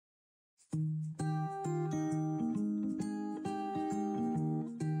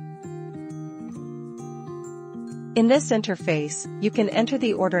In this interface, you can enter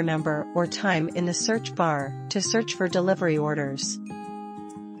the order number or time in the search bar to search for delivery orders.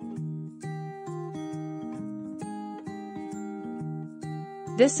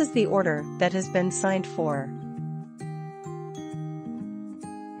 This is the order that has been signed for.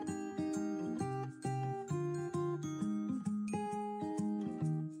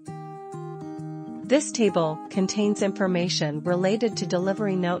 This table contains information related to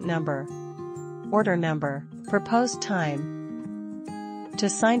delivery note number, order number, proposed time, to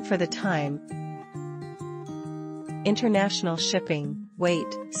sign for the time, international shipping, weight,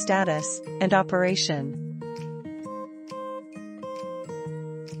 status, and operation.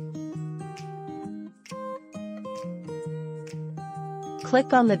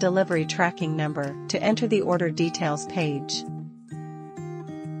 Click on the delivery tracking number to enter the order details page.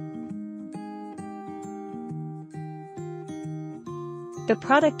 The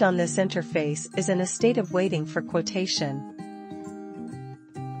product on this interface is in a state of waiting for quotation.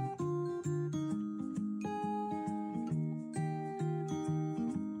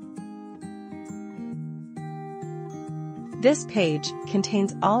 This page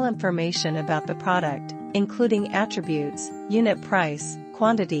contains all information about the product, including attributes, unit price,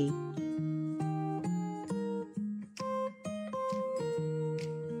 quantity,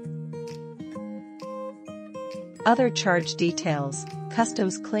 other charge details,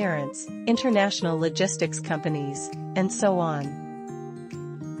 customs clearance, international logistics companies, and so on.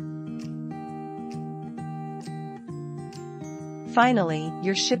 Finally,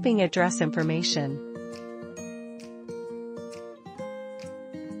 your shipping address information.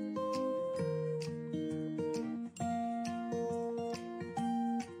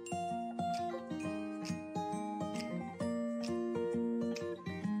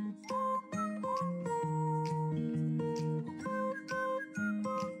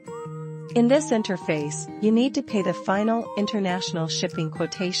 In this interface, you need to pay the final international shipping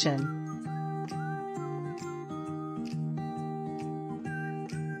quotation.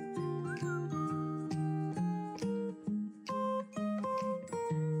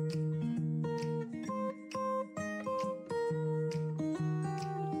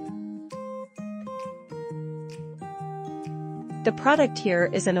 The product here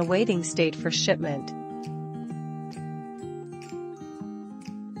is in a waiting state for shipment.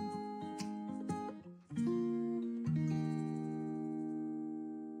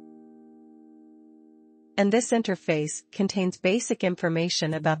 And this interface contains basic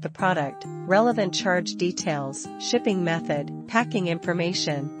information about the product, relevant charge details, shipping method, packing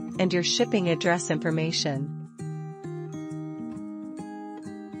information, and your shipping address information.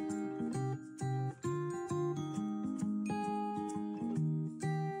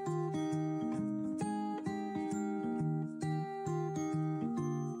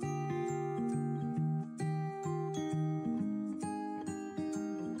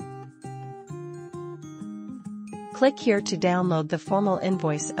 Click here to download the formal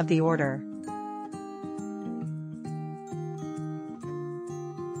invoice of the order.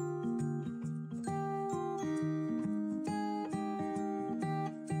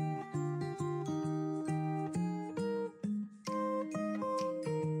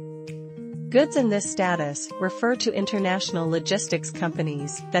 Goods in this status refer to international logistics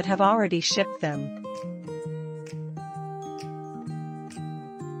companies that have already shipped them.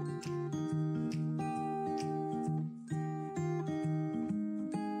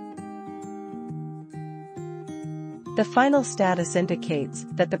 The final status indicates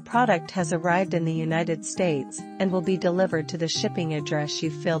that the product has arrived in the United States and will be delivered to the shipping address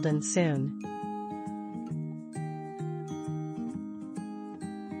you filled in soon.